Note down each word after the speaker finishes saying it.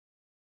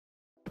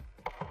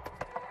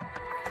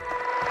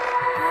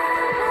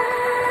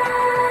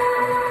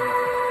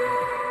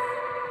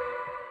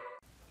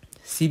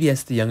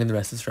CBS The Young and the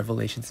Restless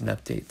revelations and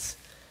updates.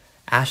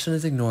 Ashland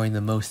is ignoring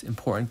the most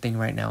important thing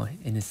right now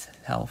in his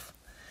health.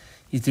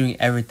 He's doing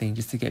everything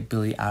just to get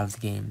Billy out of the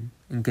game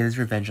and get his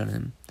revenge on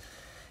him.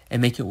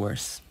 And make it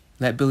worse.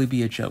 Let Billy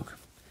be a joke.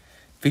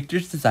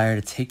 Victor's desire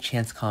to take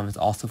Chance calm is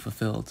also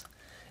fulfilled.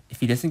 If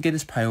he doesn't get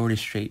his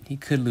priorities straight, he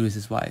could lose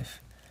his wife.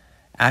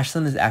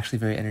 Ashland is actually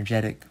very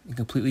energetic and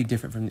completely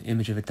different from the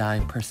image of a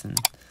dying person.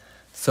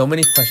 So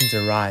many questions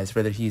arise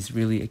whether he's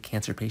really a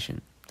cancer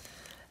patient.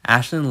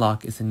 Ashland and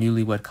Locke is a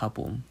newlywed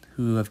couple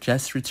who have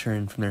just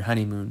returned from their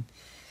honeymoon.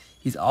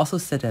 He's also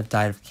said to have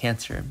died of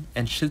cancer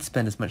and should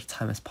spend as much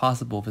time as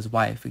possible with his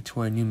wife,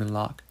 Victoria Newman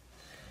Locke.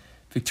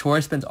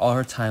 Victoria spends all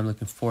her time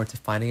looking forward to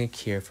finding a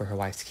cure for her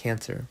wife's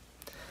cancer.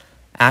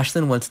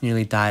 Ashland once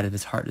nearly died of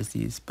his heart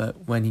disease,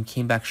 but when he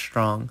came back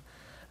strong,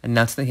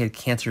 announced that he had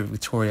cancer with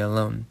Victoria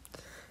alone.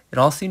 It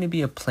all seemed to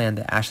be a plan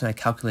that Ashland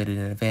had calculated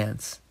in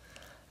advance.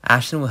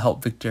 Ashland will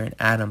help Victor and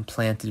Adam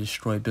plan to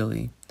destroy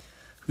Billy,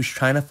 who's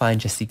trying to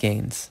find Jesse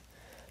Gaines.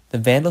 The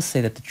Vandals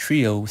say that the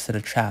trio will set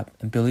a trap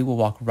and Billy will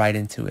walk right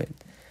into it,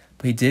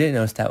 but he didn't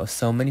notice that with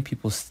so many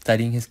people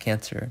studying his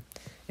cancer,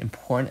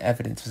 important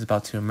evidence was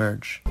about to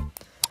emerge.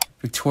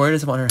 Victoria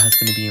doesn't want her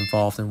husband to be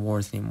involved in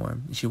wars anymore,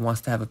 and she wants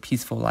to have a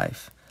peaceful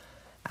life.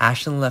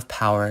 Ashland left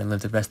power and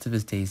lived the rest of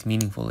his days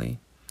meaningfully.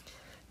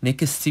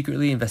 Nick is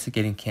secretly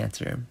investigating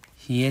cancer.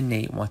 He and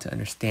Nate want to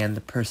understand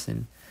the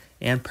person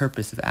and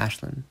purpose of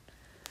Ashland.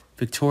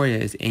 Victoria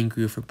is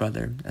angry with her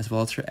brother, as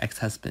well as her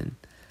ex-husband,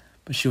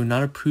 but she will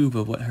not approve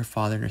of what her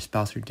father and her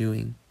spouse are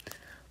doing.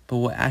 But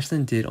what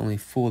Ashland did only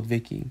fooled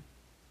Vicky.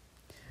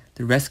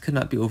 The rest could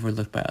not be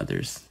overlooked by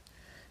others.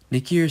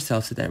 Nikki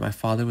herself said that my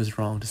father was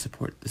wrong to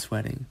support this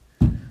wedding,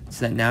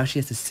 so that now she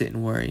has to sit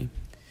and worry.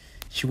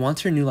 She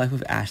wants her new life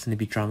with Ashland to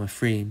be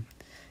drama-free,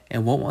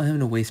 and won't want him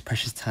to waste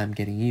precious time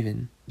getting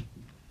even.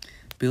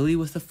 Billy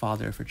was the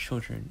father of her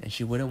children, and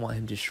she wouldn't want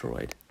him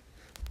destroyed.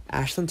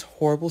 Ashland's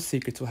horrible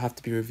secrets will have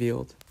to be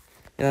revealed,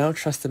 and I don't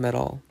trust him at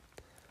all.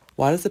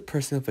 Why does a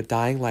person with a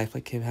dying life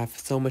like him have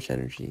so much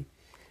energy,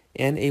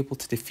 and able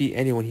to defeat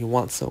anyone he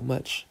wants so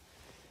much?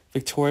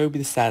 Victoria will be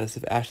the saddest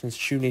if Ashland's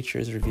true nature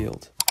is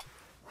revealed.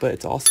 But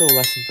it's also a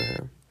lesson for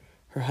her.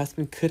 Her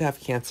husband could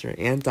have cancer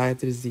and die of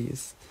the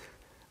disease.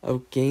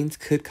 Gaines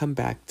could come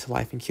back to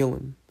life and kill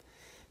him.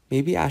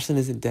 Maybe Ashland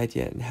isn't dead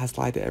yet and has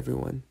lied to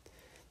everyone.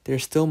 There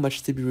is still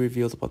much to be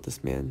revealed about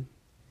this man.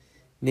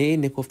 Nate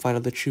and Nick will find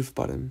out the truth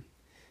about him.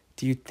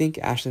 Do you think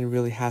Ashland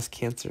really has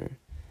cancer?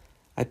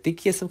 I think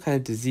he has some kind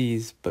of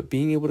disease, but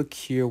being able to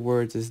cure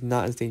words is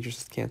not as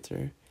dangerous as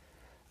cancer.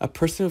 A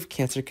person with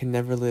cancer can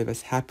never live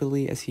as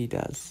happily as he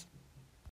does.